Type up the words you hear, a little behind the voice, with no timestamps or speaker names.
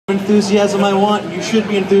enthusiasm I want. You should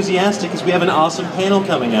be enthusiastic because we have an awesome panel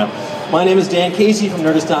coming up. My name is Dan Casey from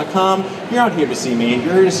Nerdist.com. You're not here to see me.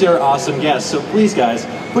 You're here to see our awesome guests. So please, guys,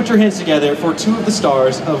 put your hands together for two of the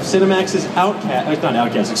stars of Cinemax's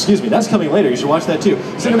excuse me, that's coming later. You should watch that too.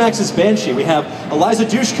 Cinemax's Banshee. We have Eliza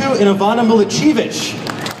Dushku and Ivana Milicevic.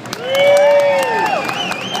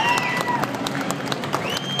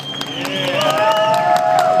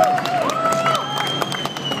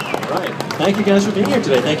 Thank you guys for being here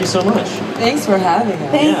today. Thank you so much. Thanks for having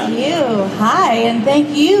us. Thank you. Hi, and thank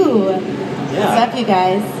you. Yeah. What's up, you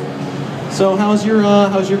guys? So how's your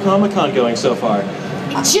Comic-Con going so far?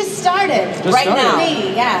 It just started. Now.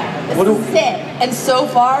 Me, yeah. This is it. And so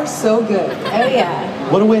far, so good. Oh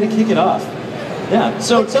yeah. What a way to kick it off. Yeah.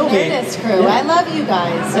 So With tell the me. Nerdist crew. Yeah. I love you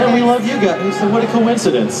guys. And we love you guys. So what a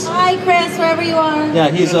coincidence. Hi, Chris, wherever you are. Yeah,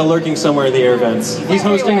 he's lurking somewhere in the air vents. He's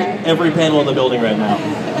hosting Everywhere. every panel in the building right now.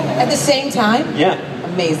 At the same time? Yeah.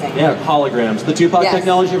 Amazing. Yeah, holograms. The Tupac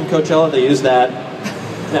technology from Coachella, they use that.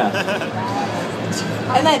 Yeah.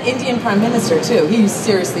 And that Indian Prime Minister, too. He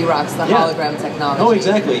seriously rocks the hologram technology. Oh,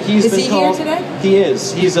 exactly. Is he here today? He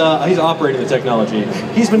is. He's operating the technology.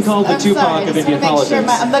 He's been called the Tupac of Indian politics. Sure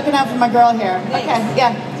I'm looking out for my girl here. Okay,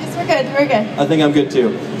 yeah. We're good, we're good. I think I'm good,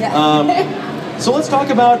 too. Yeah. So let's talk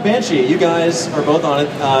about Banshee. You guys are both on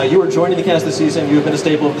it. You are joining the cast this season. You have been a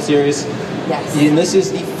staple of the series. Yes. And this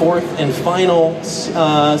is the fourth and final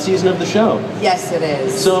season of the show. Yes, it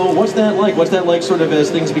is. So what's that like? What's that like sort of as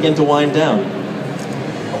things begin to wind down?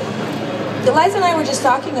 Eliza and I were just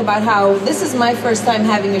talking about how this is my first time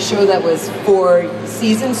having a show that was 4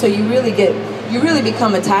 seasons, so you really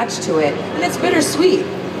become attached to it. And it's bittersweet.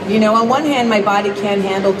 You know, on one hand, my body can't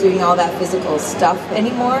handle doing all that physical stuff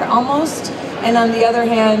anymore, almost. And on the other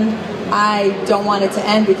hand, I don't want it to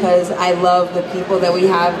end because I love the people that we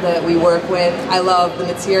have, that we work with. I love the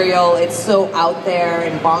material. It's so out there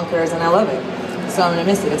and bonkers, and I love it. So I'm going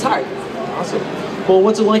to miss it. It's hard. Awesome. Well,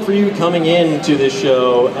 what's it like for you coming into this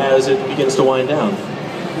show as it begins to wind down?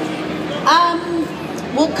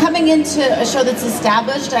 Well, coming into a show that's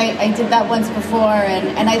established, I did that once before,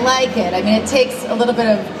 and I like it. I mean, it takes a little bit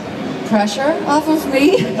of pressure off of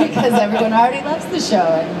me because everyone already loves the show.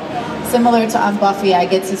 And similar to on Buffy, I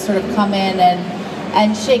get to sort of come in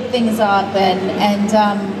and shake things up,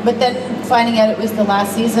 but then finding out it was the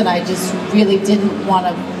last season, I just really didn't want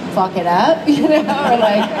to fuck it up, you know, or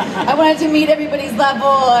like I wanted to meet everybody's level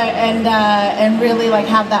and really like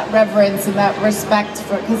have that reverence and that respect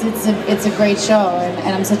for, because it's a great show,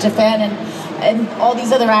 and I'm such a fan, and all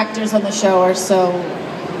these other actors on the show are so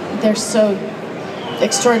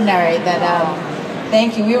extraordinary that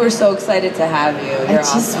thank you. We were so excited to have you. You're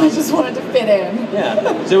awesome. I just wanted to fit in.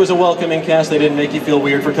 Yeah. So it was a welcoming cast. They didn't make you feel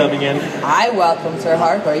weird for coming in? I welcomed her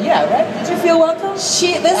hardcore. Yeah, right? Did you feel welcome?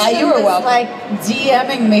 You were welcome. Like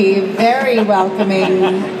DMing me very welcoming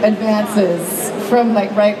advances from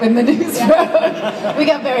like right when the news broke. We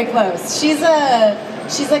got very close. She's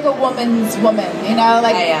like a woman's woman, you know?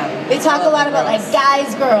 Like I am. They talk a lot about like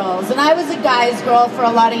guys, girls, and I was a guy's girl for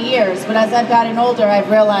a lot of years, but as I've gotten older, I've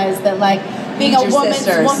realized that like being a woman's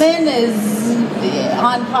woman is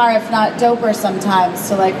on par, if not doper sometimes.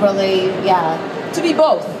 So like really, yeah. To be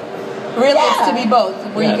both. Really, it's to be both.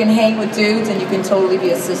 Where you can hang with dudes and you can totally be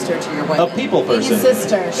a sister to your women. A people person. Being a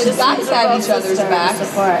sister. The guys have each other's backs.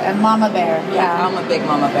 Support. And mama bear. Yeah, I'm a big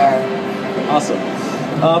mama bear.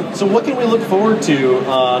 Awesome. So what can we look forward to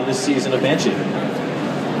on this season of Banshee?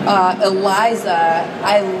 Eliza,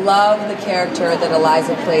 I love the character that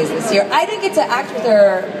Eliza plays this year. I didn't get to act with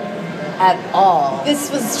her at all.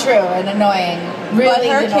 This was true and annoying. Really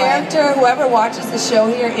but her character, whoever watches the show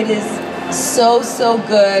here, it is so, so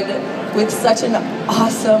good. With such an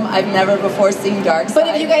awesome, I've never before seen dark side. But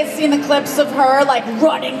have you guys seen the clips of her like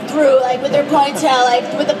running through, like with her ponytail, like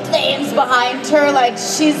with the flames behind her? Like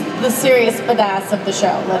she's the serious badass of the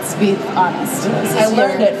show. Let's be honest. I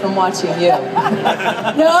learned it from watching you.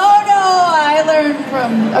 No, I learned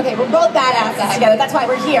from. Okay, we're both badasses together. That's why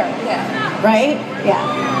we're here. Yeah. Right? Yeah.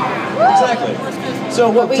 Exactly.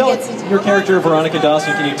 So, tell us your character, Veronica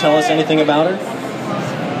Dawson. Can you tell us anything about her?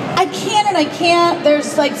 I can and I can't.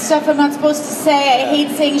 There's like stuff I'm not supposed to say. I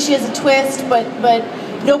hate saying she has a twist, but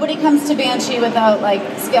nobody comes to Banshee without like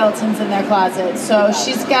skeletons in their closet. So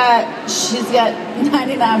she's got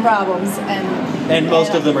 99 problems and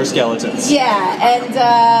most of them are skeletons. Yeah, and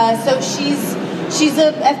so she's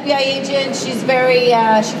a FBI agent. She's very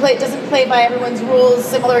doesn't play by everyone's rules.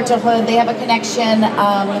 Similar to her, they have a connection,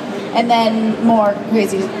 and then more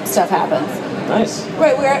crazy stuff happens. Nice.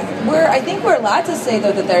 Right, I think we're allowed to say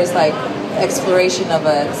though that there's like exploration of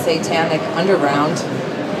a satanic underground.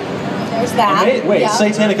 There's that. Wait,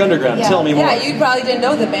 Satanic Underground. Yeah. Tell me more. Yeah, you probably didn't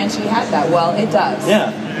know that Banshee had that. Well, it does.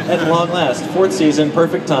 Yeah. At long last, 4th season,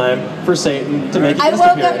 perfect time for Satan to make a I guest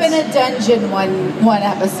woke appearance. up in a dungeon one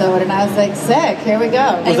episode, and I was like, sick, here we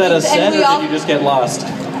go. Was that a set, or did you just get lost?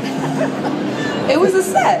 It was a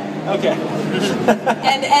set. Okay.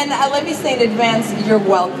 And let me say in advance, you're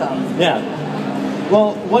welcome. Yeah.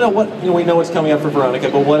 Well, we know what's coming up for Veronica,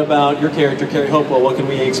 but what about your character, Carrie Hopewell? What can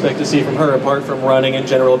we expect to see from her apart from running and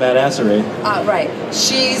general badassery? Right.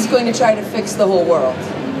 She's going to try to fix the whole world.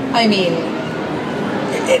 I mean,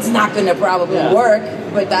 it's not going to probably work,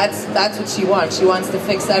 but that's what she wants. She wants to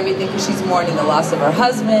fix everything because she's mourning the loss of her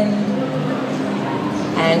husband,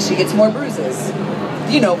 and she gets more bruises.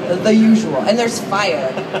 You know, the usual. And there's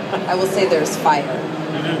fire. I will say there's fire.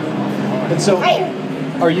 And so,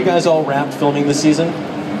 are you guys all wrapped filming this season?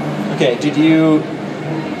 Okay,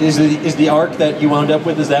 is the arc that you wound up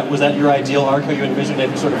with, was that your ideal arc, how you envisioned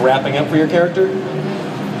it sort of wrapping up for your character?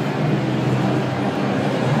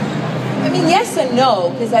 I mean, yes and no,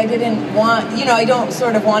 because I didn't want, I don't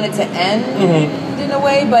sort of want it to end in a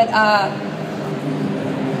way, but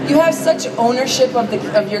you have such ownership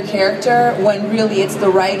of your character when really it's the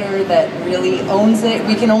writer that really owns it.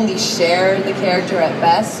 We can only share the character at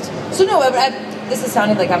best. So no, this is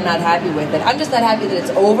sounding like I'm not happy with it. I'm just not happy that it's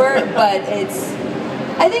over, but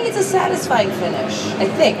I think it's a satisfying finish. I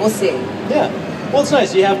think, we'll see. Yeah, well it's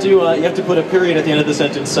nice, you have to put a period at the end of the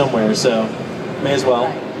sentence somewhere, so may as well.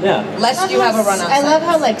 Right. Yeah. Lest you have a run-on I love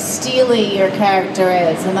how like steely your character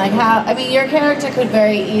is, and like how your character could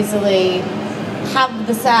very easily have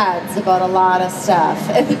the sads about a lot of stuff,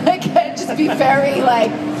 and like just be very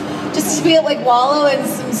just be wallow in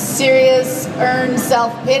some serious earned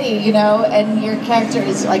self-pity, and your character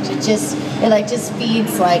is it just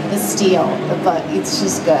feeds the steel, but it's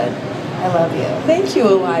just good. I love you. Thank you,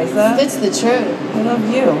 Eliza. It's the truth. I love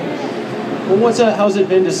you. Well, how's it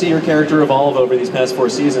been to see your character evolve over these past 4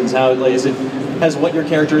 seasons? Has what your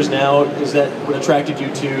character is now, is that what attracted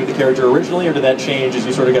you to the character originally, or did that change as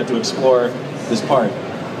you sort of got to explore this part?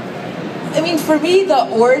 I mean, for me, the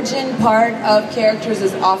origin part of characters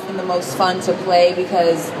is often the most fun to play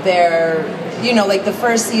because they're, like the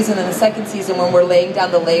first season and the second season when we're laying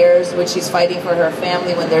down the layers, when she's fighting for her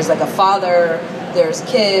family, when there's a father, there's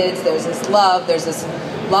kids, there's this love, there's this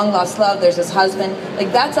long lost love, there's this husband.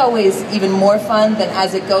 That's always even more fun than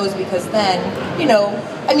as it goes because then,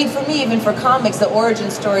 I mean, for me, even for comics, the origin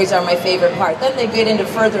stories are my favorite part. Then they get into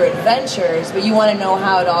further adventures, but you want to know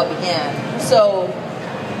how it all began. So,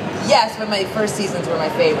 yes, but my first seasons were my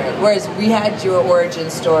favorite. Whereas we had your origin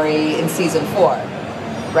story in season 4,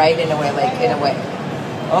 right? In a way.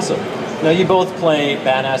 Awesome. Now you both play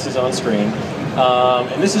badasses on screen,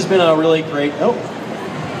 and this has been a really great. Oh,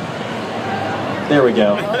 there we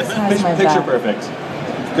go. Picture perfect.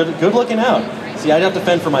 Good looking out. See, I'd have to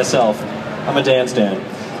fend for myself. I'm a Dan stan.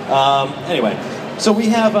 Anyway, so we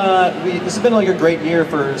have this has been a great year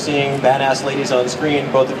for seeing badass ladies on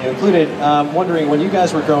screen, both of you included. Wondering, when you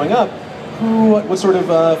guys were growing up, what sort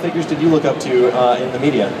of figures did you look up to in the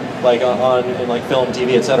media, in film,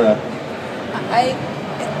 TV, etc.?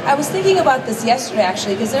 I was thinking about this yesterday,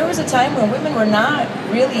 actually, because there was a time when women were not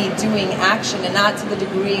really doing action, and not to the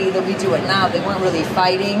degree that we do it now. They weren't really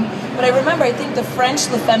fighting. But I remember, I think the French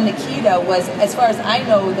La Femme Nikita was, as far as I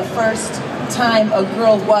know, the first time a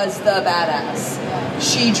girl was the badass.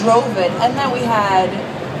 She drove it. And then we had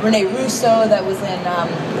Rene Russo that was in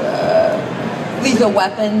Lethal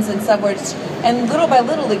Weapons and subwards. And little by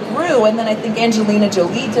little it grew. And then I think Angelina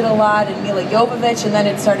Jolie did a lot, and Mila Jovovich, and then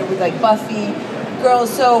it started with Buffy.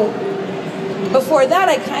 Girls. So before that,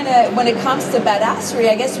 I kind of, when it comes to badassery,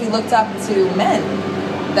 I guess we looked up to men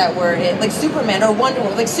that were in, Superman or Wonder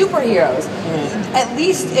Woman, superheroes. At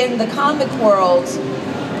least in the comic world,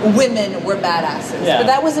 women were badasses. Yeah. But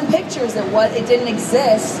that was in pictures. It didn't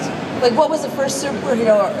exist. What was the first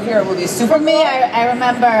superhero movie? For me, I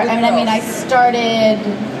remember. I started.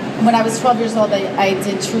 When I was 12 years old, I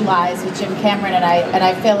did True Lies with Jim Cameron, and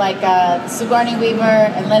I feel like Sigourney Weaver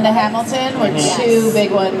and Linda Hamilton were two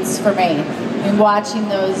big ones for me. Watching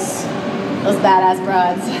those badass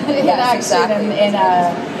broads in action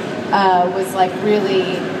was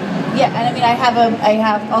really, yeah. And I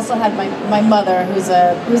have also had my mother who's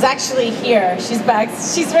actually here. She's back.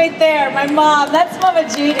 She's right there. My mom. That's Mama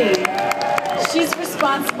Judy. She's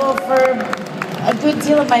responsible for a good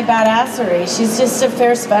deal of my badassery. She's just a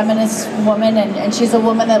fierce feminist woman, and she's a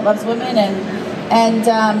woman that loves women, and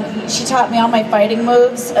she taught me all my fighting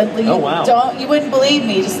moves. Oh, wow. You wouldn't believe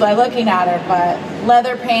me just by looking at her, but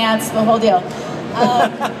leather pants, the whole deal.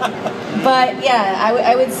 But yeah,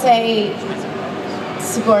 I would say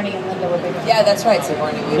Sigourney and Linda would be. Yeah, that's right,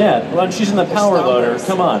 Sigourney. Yeah, when she's in the Power Loader,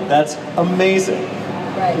 come on, that's amazing.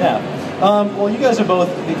 Right. Yeah. Well, you guys have both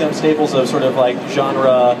become staples of sort of like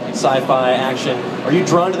genre, sci-fi, action. Are you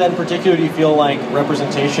drawn to that in particular? Do you feel like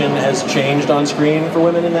representation has changed on screen for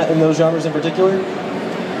women in those genres in particular?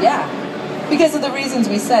 Yeah, because of the reasons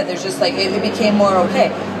we said. There's just like it became more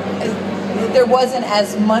okay. There wasn't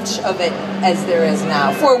as much of it as there is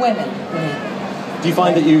now for women. Do you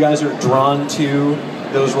find that you guys are drawn to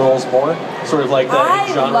those roles more? Sort of like that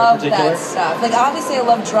genre in love particular? that stuff. Like obviously I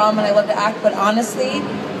love drama and I love to act, but honestly,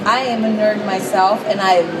 I am a nerd myself and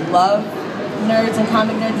I love nerds and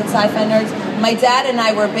comic nerds and sci-fi nerds. My dad and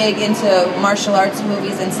I were big into martial arts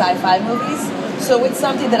movies and sci-fi movies, so it's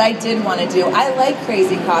something that I did want to do. I like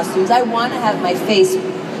crazy costumes. I want to have my face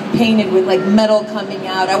painted with like metal coming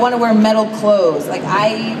out. I want to wear metal clothes. Like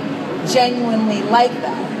I genuinely like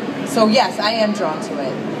that. So yes, I am drawn to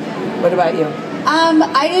it. What about you?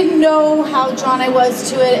 I didn't know how drawn I was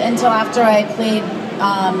to it until after I played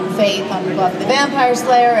Faith on Buffy the Vampire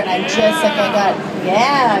Slayer, and I just like I got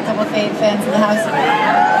a couple Faith fans in the house, a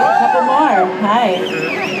couple more. Hi.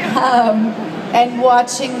 And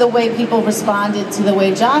watching the way people responded to the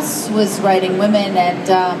way Joss was writing women,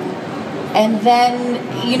 and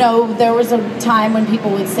then there was a time when people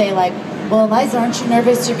would say like, "Well, Eliza, aren't you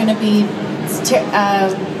nervous you're going to be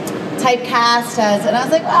typecast as," and I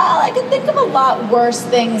was like, well, I can think of a lot worse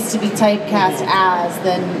things to be typecast as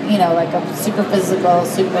than, like a super physical,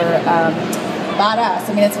 super badass.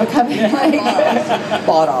 I mean, it's becoming like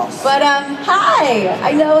badass. But hi,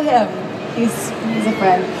 I know him. He's a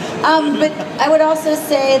friend. But I would also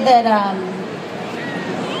say that I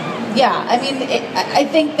mean, I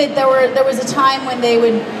think that there was a time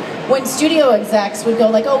when studio execs would go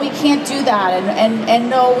like, oh, we can't do that, and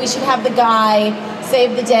no, we should have the guy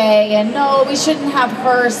save the day, and no, we shouldn't have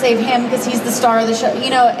her save him because he's the star of the show,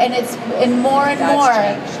 and more and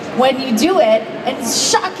more when you do it, and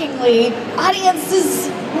shockingly, audiences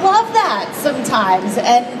love that sometimes.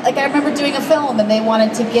 And like I remember doing a film and they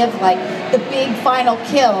wanted to give like the big final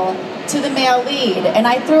kill to the male lead, and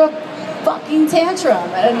I threw a fucking tantrum.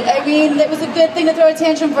 And I mean, it was a good thing to throw a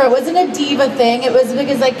tantrum for. It wasn't a diva thing. It was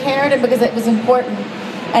because I cared and because it was important.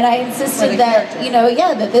 And I insisted that,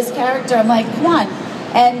 that this character, I'm like, come on.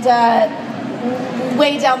 And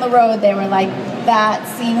way down the road, they were like, that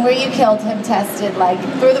scene where you killed him tested, like,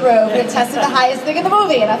 through the roof. It tested the highest thing in the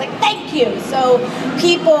movie. And I was like, thank you. So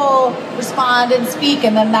people respond and speak,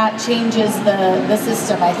 and then that changes the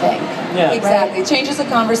system, I think. Yeah, exactly. Right? It changes the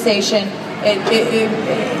conversation.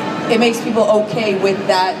 It makes people okay with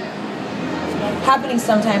that happening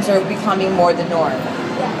sometimes or becoming more the norm.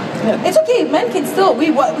 Yeah. It's okay. Men can still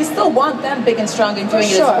we still want them big and strong and doing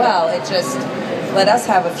it as well. It just let us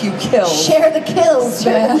have a few kills. Share the kills.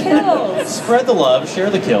 Share the kills. Spread the love. Share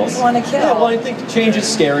the kills. You want to kill? Yeah. Well, I think change is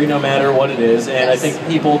scary no matter what it is, and I think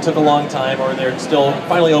people took a long time, or they're still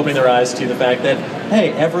finally opening their eyes to the fact that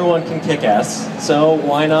hey, everyone can kick ass. So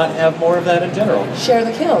why not have more of that in general? Share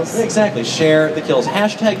the kills. Exactly. Share the kills.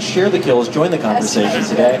 Hashtag share the kills. Join the conversation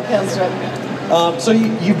today. So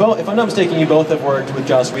you both, if I'm not mistaken, you both have worked with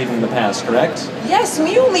Joss Whedon in the past, correct? Yes,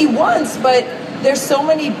 me only once, but there's so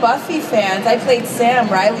many Buffy fans. I played Sam,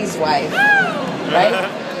 Riley's wife, right?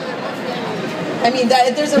 I mean,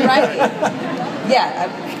 there's a Riley. Yeah,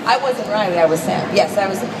 I wasn't Riley, I was Sam. Yes, I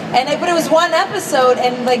was. But it was one episode,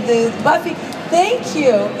 and like the Buffy. Thank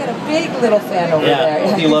you. Got a big little fan over there.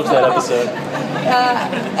 Yeah, he loves that episode.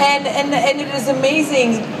 And it is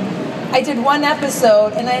amazing. I did one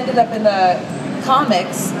episode, and I ended up in the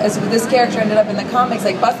comics. As this character ended up in the comics.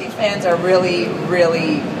 Like Buffy fans are really,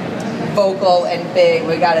 really vocal and big.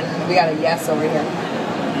 We got a yes over here.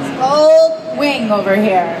 Whole wing over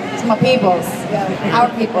here. It's my peoples. Our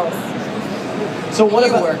peoples. So what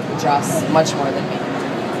you work with Joss much more than me.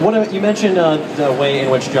 You mentioned the way in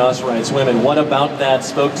which Joss writes women. What about that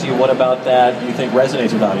spoke to you? What about that you think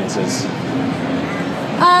resonates with audiences?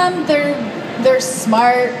 They're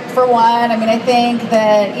smart, for one. I mean, I think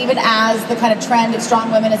that even as the kind of trend of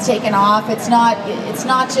strong women has taken off, it's not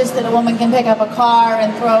just that a woman can pick up a car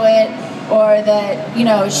and throw it, or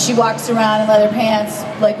that, she walks around in leather pants,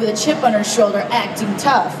 like with a chip on her shoulder, acting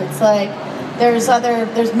tough. It's like, there's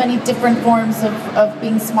many different forms of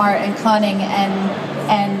being smart and cunning and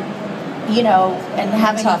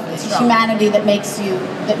having humanity that makes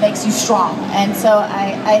you strong. And so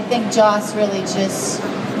I think Joss really just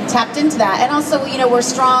tapped into that. And also, we're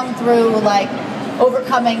strong through like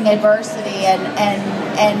overcoming adversity and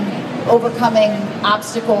overcoming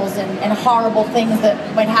obstacles and horrible things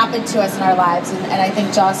that might happen to us in our lives, and I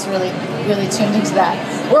think Joss really tuned into that.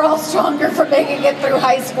 We're all stronger for making it through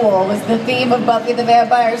high school was the theme of Buffy the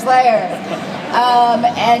Vampire Slayer.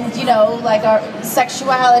 And you know, like our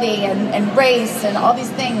sexuality and race and all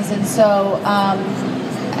these things, and so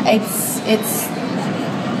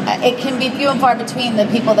it can be few and far between the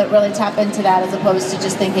people that really tap into that, as opposed to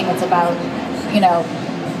just thinking it's about, you know,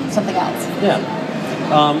 something else. Yeah.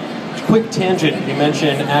 Quick tangent, you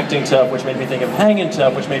mentioned acting tough, which made me think of hanging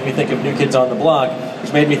tough, which made me think of New Kids on the Block,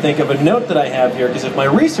 which made me think of a note that I have here, because if my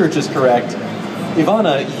research is correct,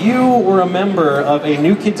 Ivana, you were a member of a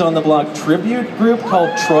New Kids on the Block tribute group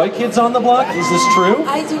called Troy Kids on the Block. Is this true?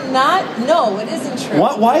 I do not know. It isn't true.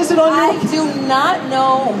 Why is it on your... I do not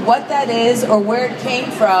know what that is or where it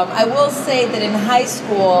came from. I will say that in high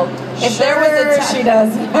school, if there was a she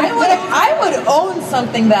does. I would own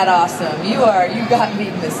something that awesome. You got me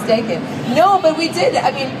mistaken. No, but we did.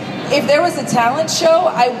 I mean, if there was a talent show,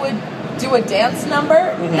 I would do a dance number.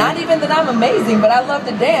 Mm-hmm. Not even that I'm amazing, but I love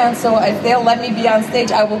to dance, so if they'll let me be on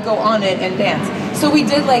stage, I will go on it and dance. So we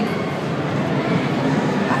did, like,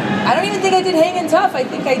 I don't even think I did Hangin' Tough. I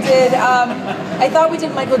think I did, I thought we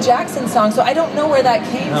did Michael Jackson songs, so I don't know where that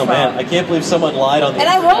came from. Oh man, I can't believe someone lied on the And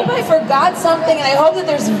I hope I forgot something, and I hope that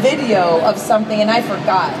there's video of something, and I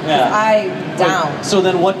forgot. Yeah. I down. So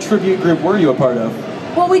then what tribute group were you a part of?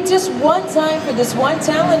 Well, we just one time for this one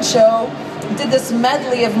talent show did this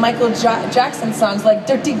medley of Michael Jackson songs like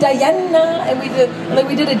Dirty Diana, and we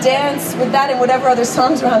did a dance with that and whatever other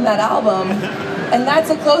songs were on that album. And that's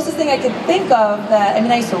the closest thing I could think of that, I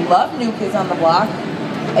mean, I used to love New Kids on the Block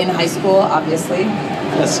in high school, obviously.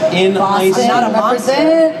 Yes, in high school. I'm not a monster.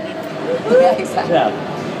 Yeah, exactly.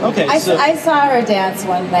 Yeah. Okay, I saw her dance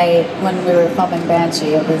one night when we were filming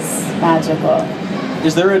Banshee. It was magical.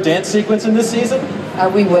 Is there a dance sequence in this season?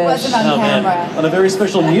 We wish. It wasn't on camera. Man. On a very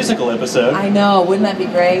special musical episode. I know, wouldn't that be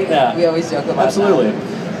great? Yeah. We always joke about Absolutely.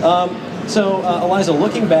 that. So, Eliza,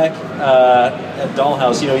 looking back at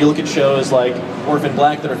Dollhouse, you know, you look at shows like Orphan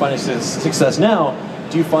Black that are finding success now.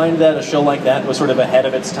 Do you find that a show like that was sort of ahead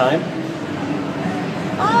of its time?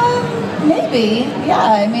 Maybe, yeah.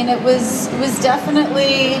 I mean, it was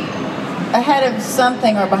definitely ahead of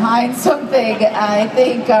something or behind something. I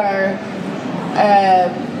think our,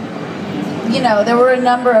 you know, there were a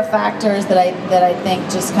number of factors that I think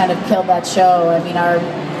just kind of killed that show. I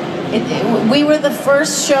mean, we were the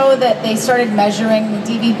first show that they started measuring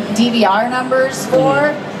DVR numbers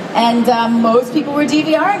for, and most people were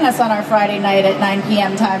DVRing us on our Friday night at 9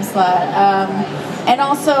 p.m. time slot. And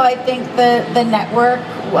also, I think the network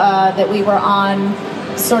that we were on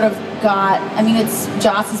sort of got, I mean,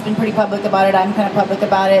 Joss has been pretty public about it, I'm kind of public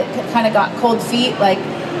about it, kind of got cold feet, like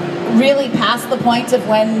really past the point of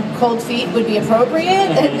when cold feet would be appropriate,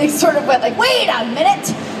 and they sort of went like, wait a minute,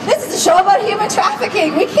 this is a show about human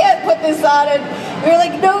trafficking, we can't put this on, and we were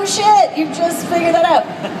like, no shit, you just figured that out.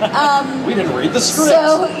 We didn't read the script.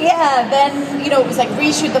 So yeah, then, you know, it was like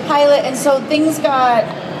reshoot the pilot, and so things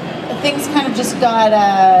kind of just got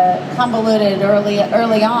convoluted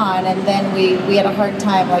early on, and then we had a hard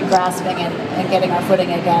time like grasping and getting our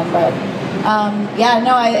footing again. But yeah,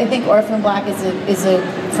 no, I think Orphan Black is a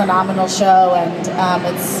phenomenal show, and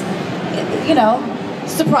it's, you know,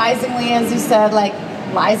 surprisingly, as you said, like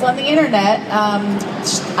lies on the internet.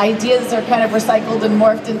 Ideas are kind of recycled and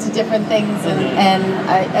morphed into different things, and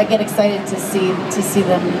I get excited to see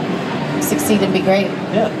them succeed and be great.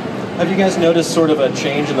 Yeah. Have you guys noticed sort of a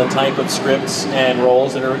change in the type of scripts and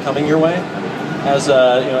roles that are coming your way as you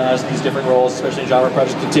know, as these different roles, especially genre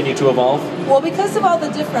projects, continue to evolve? Well, because of all the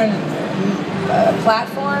different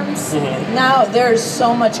platforms, now there's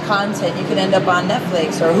so much content. You can end up on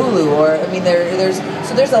Netflix or Hulu, or I mean, there's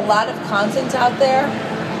a lot of content out there.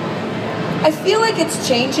 I feel like it's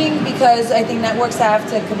changing because I think networks have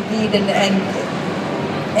to compete,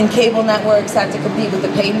 and cable networks have to compete with the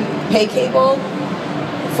pay cable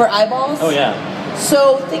for eyeballs. Oh yeah.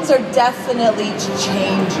 So things are definitely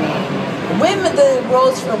changing. The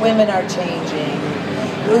roles for women are changing.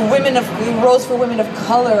 Roles for women of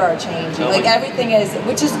color are changing. Like everything is,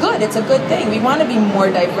 which is good. It's a good thing. We want to be more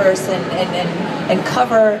diverse and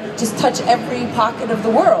cover, just touch every pocket of the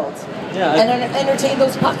world. Yeah. And entertain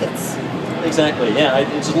those pockets. Exactly. Yeah. I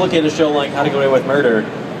just look at a show like How to Get Away with Murder.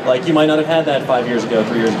 Like you might not have had that 5 years ago,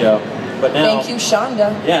 3 years ago. But now, thank you,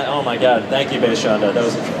 Shonda. Yeah, oh my God, thank you, Bass Shonda. That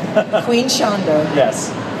was Queen Shonda.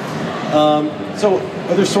 Yes. So,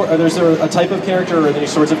 are there a type of character or any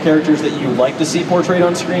sorts of characters that you like to see portrayed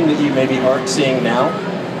on screen that you maybe aren't seeing now?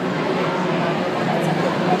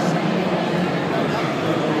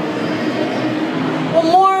 Well,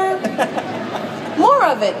 more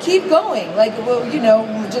of of it. Keep going. Like, well, you know,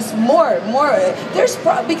 just more. There's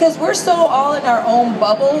because we're so all in our own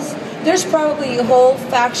bubbles. There's probably whole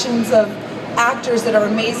factions of actors that are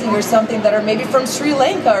amazing or something that are maybe from Sri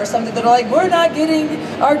Lanka or something that are like, we're not getting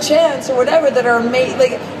our chance or whatever, that are amazing.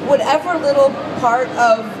 Like, whatever little part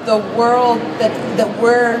of the world that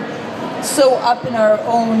we're so up in our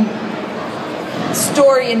own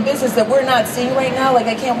story and business that we're not seeing right now. Like,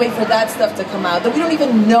 I can't wait for that stuff to come out that we don't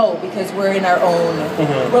even know because we're in our own.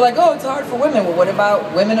 We're like, oh, it's hard for women. Well, what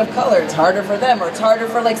about women of color? It's harder for them, or it's harder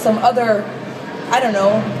for like some other, I don't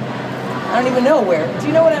even know where. Do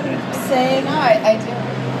you know what I'm saying? No, I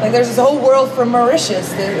do. Like, there's this whole world from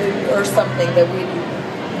Mauritius or something that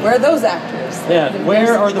where are those actors? Yeah,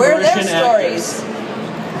 where are the Mauritian actors?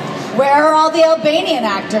 Where are all the Albanian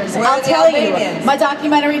actors? I'll tell you, my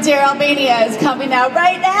documentary Dear Albania is coming out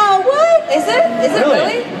right now. What? Is it? Is it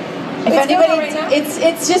really? If anybody,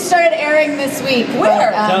 it's just started airing this week.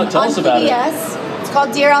 Where? Tell us about PBS. It's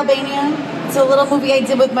called Dear Albania. It's a little movie I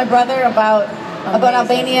did with my brother about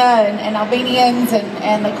Albania and Albanians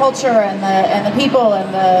and the culture and the people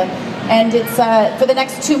and it's for the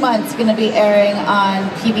next 2 months going to be airing on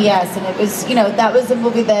PBS, and it was, you know, that was a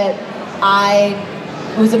movie that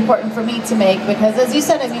it was important for me to make because, as you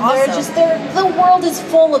said, I mean, awesome. the world is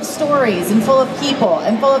full of stories and full of people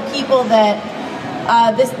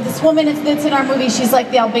that this woman that's in our movie, she's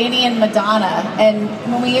like the Albanian Madonna, and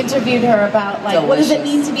when we interviewed her about like what does it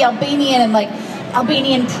mean to be Albanian and like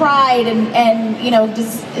Albanian pride and you know,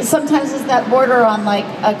 sometimes is that border on like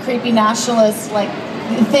a creepy nationalist like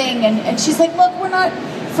thing, and she's like, look, we're not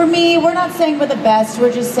saying we're the best,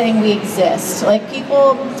 we're just saying we exist. Like,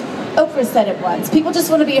 people, Oprah said it once, people just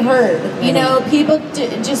want to be heard, you know, people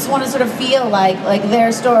just want to sort of feel like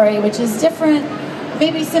their story, which is different,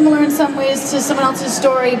 maybe similar in some ways to someone else's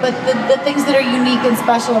story, but the things that are unique and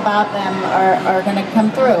special about them are going to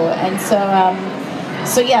come through. And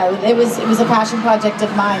so yeah, it was a passion project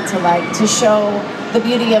of mine to show the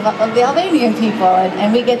beauty of the Albanian people,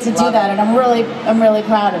 and we get to do that, and I'm really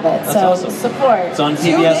proud of it. That's so awesome. Support. It's on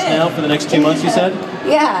PBS now for the next 2 months, you said?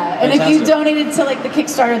 Yeah, and if you donated to like the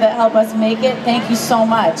Kickstarter that helped us make it, thank you so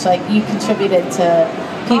much. Like, you contributed to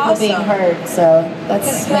people being heard, so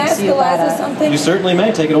that's Can I ask Eliza something? You certainly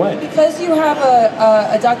may. Take it away. Because you have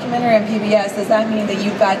a documentary on PBS, does that mean that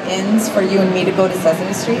you've got ins for you and me to go to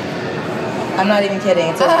Sesame Street? I'm not even kidding.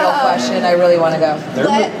 It's a real question. I really want to go.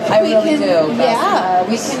 I really do. Yeah,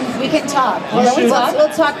 we can talk. We'll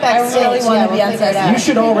talk backstage. I really want to be on Sesame. You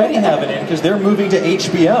should already have it in because they're moving to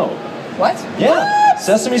HBO. What? Yeah. What?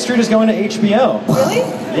 Sesame Street is going to HBO. Really?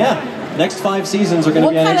 Yeah. Next 5 seasons are going to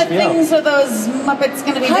be on HBO. What kind of things are those Muppets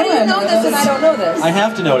going to be doing? How do you know this and I don't know this? I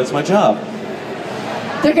have to know it. It's my job.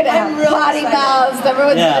 They're going to have potty mouths.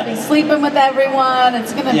 Everyone's going to be sleeping with everyone.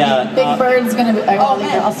 It's going to be Big Bird's going to be.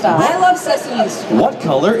 I'll stop. I love Sesame Street. What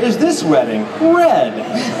color is this wedding? Red.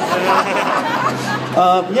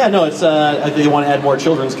 Yeah, no, it's. They want to add more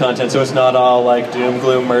children's content, so it's not all like doom,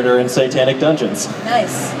 gloom, murder, and satanic dungeons.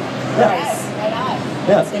 Nice. Nice.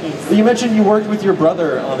 Yeah. You mentioned you worked with your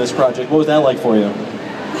brother on this project. What was that like for you?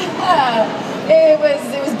 It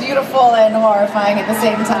was beautiful and horrifying at the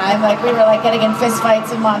same time. Like, we were like getting in fist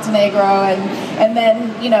fights in Montenegro and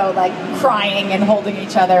then, you know, like crying and holding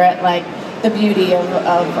each other at like the beauty of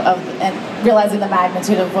and realizing the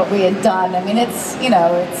magnitude of what we had done. I mean, it's, you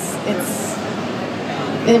know,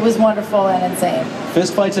 it was wonderful and insane.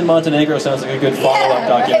 Fist fights in Montenegro sounds like a good follow-up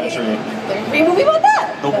documentary. There's a great movie about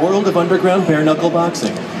that. The world of underground bare-knuckle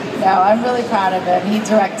boxing. No, I'm really proud of him. He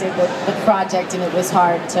directed the project, and it was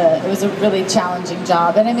it was a really challenging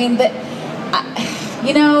job. And I mean,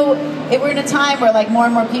 you know, we're in a time where like more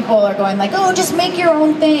and more people are going like, oh, just make your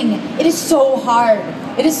own thing. It is so hard.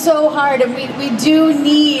 It is so hard, and we do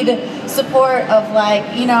need support of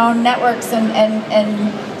like, you know, networks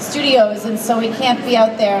and studios, and so we can't be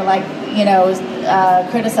out there like, you know,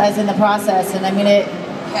 criticizing the process. And I mean,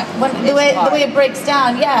 the way it breaks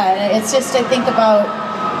down, yeah, it's just, I think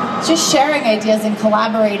about just sharing ideas and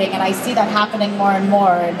collaborating, and I see that happening more and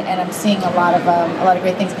more, and I'm seeing a lot of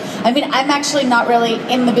great things. I mean, I'm actually not really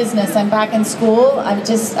in the business. I'm back in school. I'm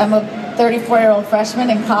a 34-year-old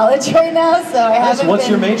freshman in college right now, so I haven't. What's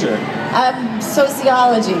your major?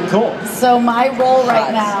 Sociology. Cool. So my role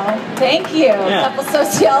right now. Thank you. Yeah. A couple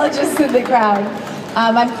sociologists in the crowd.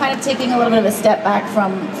 I'm kind of taking a little bit of a step back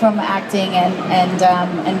from acting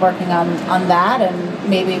and working on that, and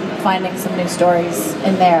maybe finding some new stories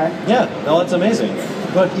in there. Yeah, no, that's amazing.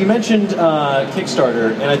 But you mentioned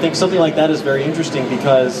Kickstarter, and I think something like that is very interesting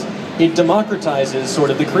because it democratizes sort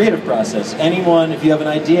of the creative process. Anyone, if you have an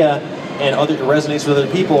idea, and it resonates with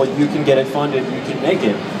other people, you can get it funded, you can make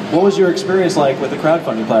it. What was your experience like with a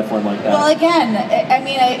crowdfunding platform like that? Well, again, I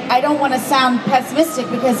mean, I don't want to sound pessimistic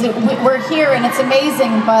because we're here and it's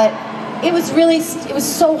amazing, but it was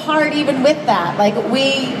so hard even with that. Like,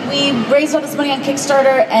 we raised all this money on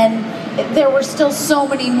Kickstarter, and there were still so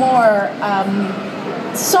many more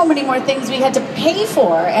things we had to pay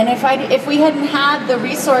for. And if we hadn't had the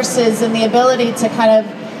resources and the ability to kind of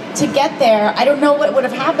to get there, I don't know what would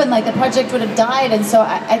have happened. Like, the project would have died. And so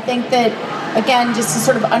I think that, again, just to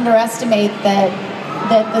sort of underestimate that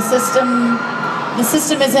the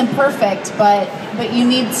system isn't perfect, but you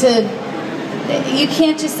need to. You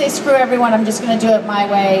can't just say, screw everyone, I'm just going to do it my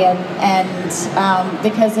way, and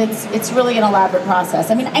because it's really an elaborate process.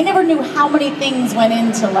 I mean, I never knew how many things went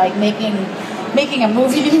into like making a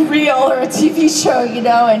movie reel or a TV show, you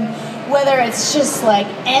know, and whether it's just like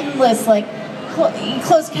endless, like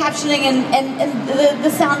closed captioning and the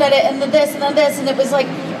sound edit and the this and the this, and it was like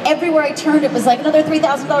everywhere I turned it was like another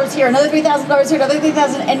 $3,000 here, another $3,000 here, another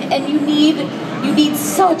 $3,000, and you need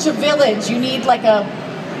such a village. You need like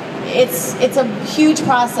it's a huge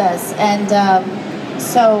process, and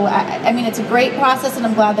so I mean, it's a great process, and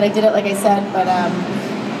I'm glad that I did it, like I said,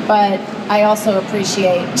 but I also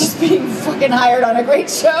appreciate just being fucking hired on a great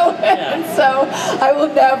show, and so I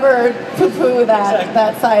will never poo-poo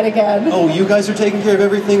that side again. Oh, you guys are taking care of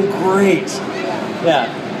everything great. Yeah.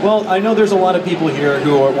 Well, I know there's a lot of people here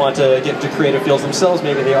who want to get into creative fields themselves.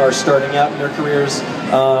 Maybe they are starting out in their careers,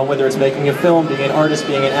 whether it's making a film, being an artist,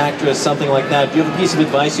 being an actress, something like that. Do you have a piece of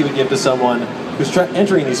advice you would give to someone who's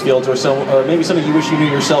entering these fields, or maybe something you wish you knew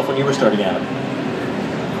yourself when you were starting out?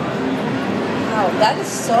 Wow, that is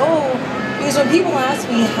so... Because when people ask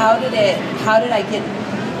me how did I get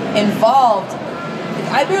involved,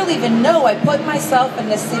 I barely even know. I put myself in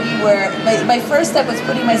a city where, my first step was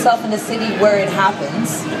putting myself in a city where it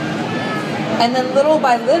happens. And then little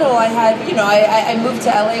by little I had, you know, I moved to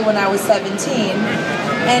LA when I was 17,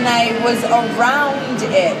 and I was around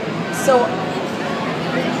it. So,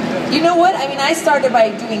 you know what? I mean, I started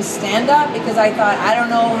by doing stand-up because I thought, I don't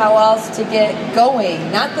know how else to get going.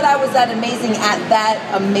 Not that I was that amazing at that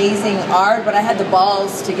amazing art, but I had the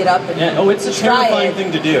balls to get up and it's a terrifying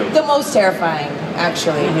thing to do. The most terrifying,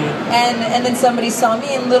 actually. Mm-hmm. And then somebody saw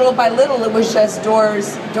me, and little by little, it was just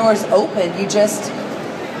doors open. You just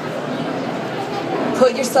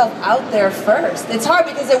put yourself out there first. It's hard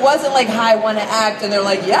because it wasn't like, hi, I want to act, and they're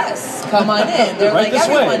like, yes, come on in. They're right, like,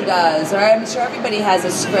 everyone does, or I'm sure everybody has a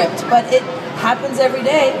script, but it happens every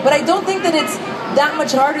day. But I don't think that it's that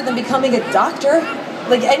much harder than becoming a doctor.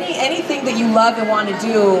 Like anything that you love and want to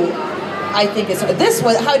do, I think is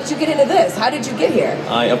how did you get into this? How did you get here?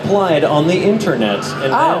 I applied on the internet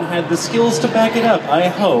and then had the skills to back it up, I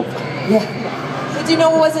hope. Yeah. But you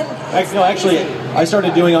know, it wasn't... No, actually, I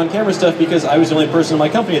started doing on-camera stuff because I was the only person in my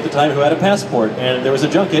company at the time who had a passport, and there was a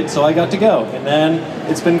junket, so I got to go. And then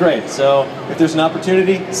it's been great. So if there's an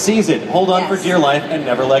opportunity, seize it. Hold on for dear life and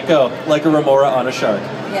never let go, like a remora on a shark.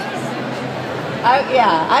 Yes.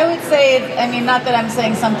 I would say, I mean, not that I'm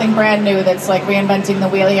saying something brand new that's like reinventing the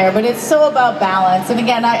wheel here, but it's so about balance. And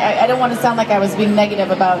again, I don't want to sound like I was being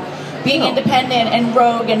negative about being independent and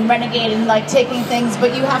rogue and renegade and like taking things,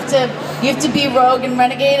 but you have to be rogue and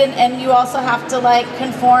renegade, and you also have to like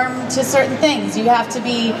conform to certain things. You have to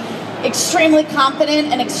be extremely confident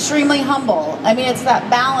and extremely humble. I mean, it's that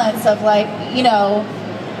balance of like, you know,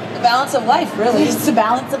 the balance of life, really. It's the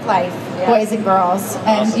balance of life, boys and girls,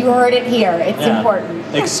 and you heard it here. It's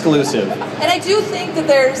important. Exclusive. And I do think that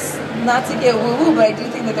there's, not to get woo-woo, but I do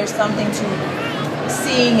think that there's something to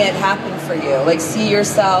seeing it happen for you. Like, see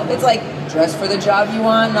yourself. It's like, dress for the job you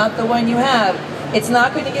want, not the one you have. It's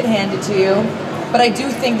not going to get handed to you, but I do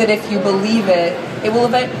think that if you believe it,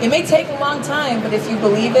 it may take a long time, but if you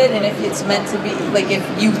believe it, and if it's meant to be, like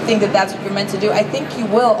if you think that that's what you're meant to do, I think you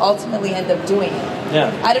will ultimately end up doing it.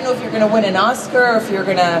 Yeah. I don't know if you're going to win an Oscar, or if you're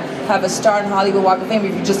going to have a star in Hollywood Walk of Fame, or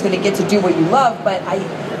if you're just going to get to do what you love, but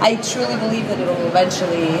I truly believe that it'll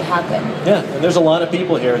eventually happen. Yeah, and there's a lot of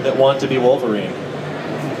people here that want to be Wolverine.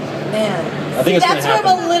 Man. I think it's that's where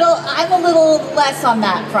I'm a little less on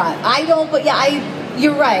that front. I don't, but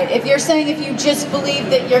you're right. If you're saying if you just believe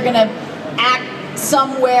that you're going to act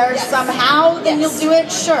somewhere somehow, then you'll do it,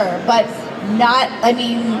 sure. But not, I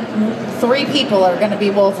mean, 3 people are going to be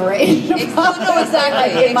Wolverine. No,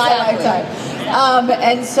 exactly. In my lifetime.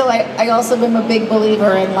 And so I also am a big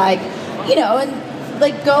believer in like, you know, and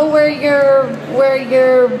like go where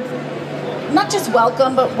you're not just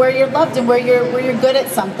welcome, but where you're loved and where you're good at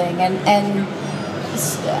something. And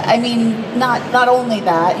I mean, not only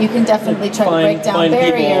that, you can definitely try to break down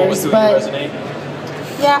barriers, but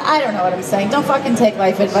Yeah, I don't know what I'm saying. Don't fucking take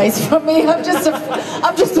life advice from me. I'm just a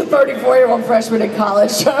 34-year-old freshman in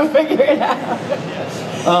college trying to figure it out.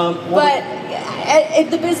 But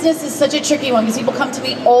the business is such a tricky one because people come to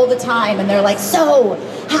me all the time and they're like, so,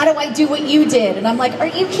 how do I do what you did? And I'm like, are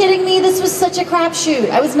you kidding me? This was such a crapshoot.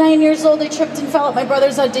 I was 9 years old. I tripped and fell at my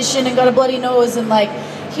brother's audition and got a bloody nose, and like,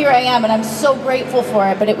 here I am, and I'm so grateful for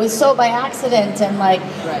it, but it was so by accident. And like,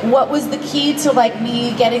 what was the key to like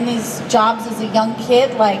me getting these jobs as a young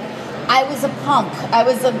kid? Like, I was a punk. I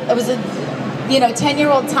was a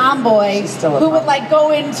 10-year-old tomboy who would like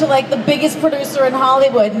go into like the biggest producer in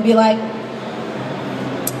Hollywood and be like,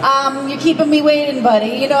 you're keeping me waiting,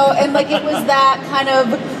 buddy, and like it was that kind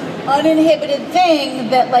of uninhibited thing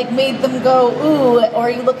that like made them go, ooh. Or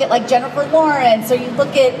you look at like Jennifer Lawrence, or you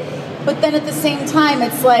look at, but then at the same time,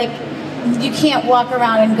 it's like, you can't walk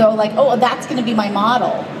around and go like, oh, that's going to be my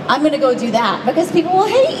model. I'm going to go do that, because people will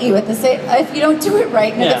hate you at the same if you don't do it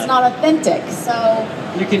right and if it's not authentic. So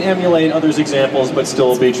you can emulate others' examples, but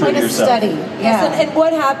still be true to yourself. Study. Yes, and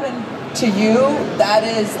what happened to you? That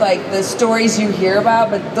is like the stories you hear about,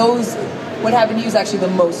 but what happened to you is actually the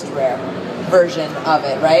most rare version of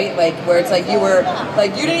it, right? Like where it's like you were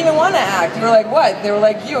like you didn't even want to act. You were like, what? They were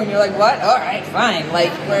like you, and you're like, what? All right, fine.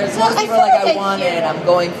 Like whereas most people were like, I want it, I'm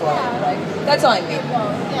going for it. Like that's all I mean.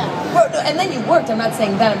 And then you worked. I'm not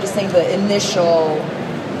saying that. I'm just saying the initial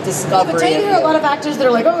discovery. But don't you hear a lot of actors that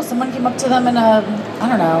are like, oh, someone came up to them in at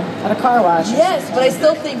a car wash. Yes, but I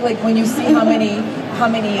still think like when you see how many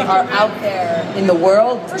are out there in the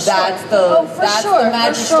world, that's the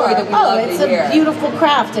magic story that we love to hear. It's a beautiful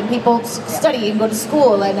craft, and people study and go to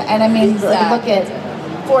school, and I mean, look at,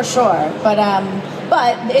 for sure. But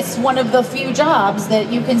it's one of the few jobs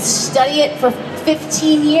that you can study it for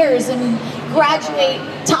 15 years and graduate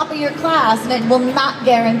top of your class, and it will not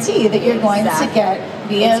guarantee that you're going to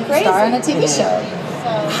be a star on a TV show.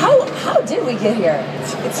 How did we get here?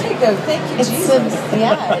 It's like a thank you, Jesus.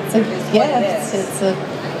 It's a gift. It's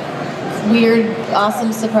a weird,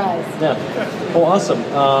 awesome surprise. Yeah. Well, awesome.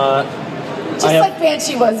 Just like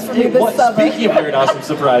Banshee was for me this summer. Speaking of weird, awesome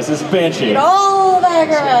surprises, Banshee. Oh, that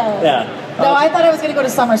girl. Yeah. No, I thought I was going to go to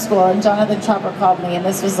summer school, and Jonathan Chopper called me, and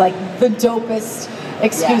this was like the dopest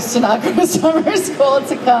excuse to not go to summer school,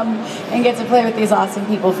 to come and get to play with these awesome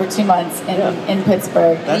people for 2 months in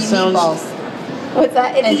Pittsburgh. That sounds... Meatballs. What's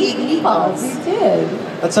that? And eat meatballs. We did.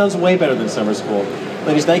 That sounds way better than summer school.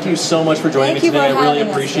 Ladies, thank you so much for joining me today. I really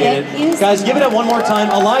appreciate it. Guys, give it up one more time.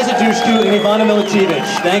 Eliza Dushku and Ivana Milicevic.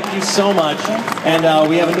 Thank you so much. And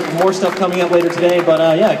we have more stuff coming up later today.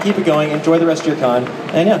 But yeah, keep it going. Enjoy the rest of your con.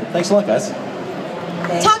 And yeah, thanks a lot, guys.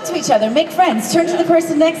 Talk to each other, make friends, turn to the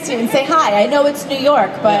person next to you and say hi. I know it's New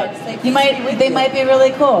York, but they might be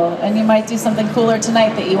really cool, and you might do something cooler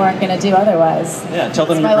tonight that you weren't going to do otherwise. Yeah, tell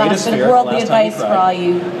them your greatest fear. Worldly advice for all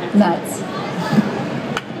you nuts.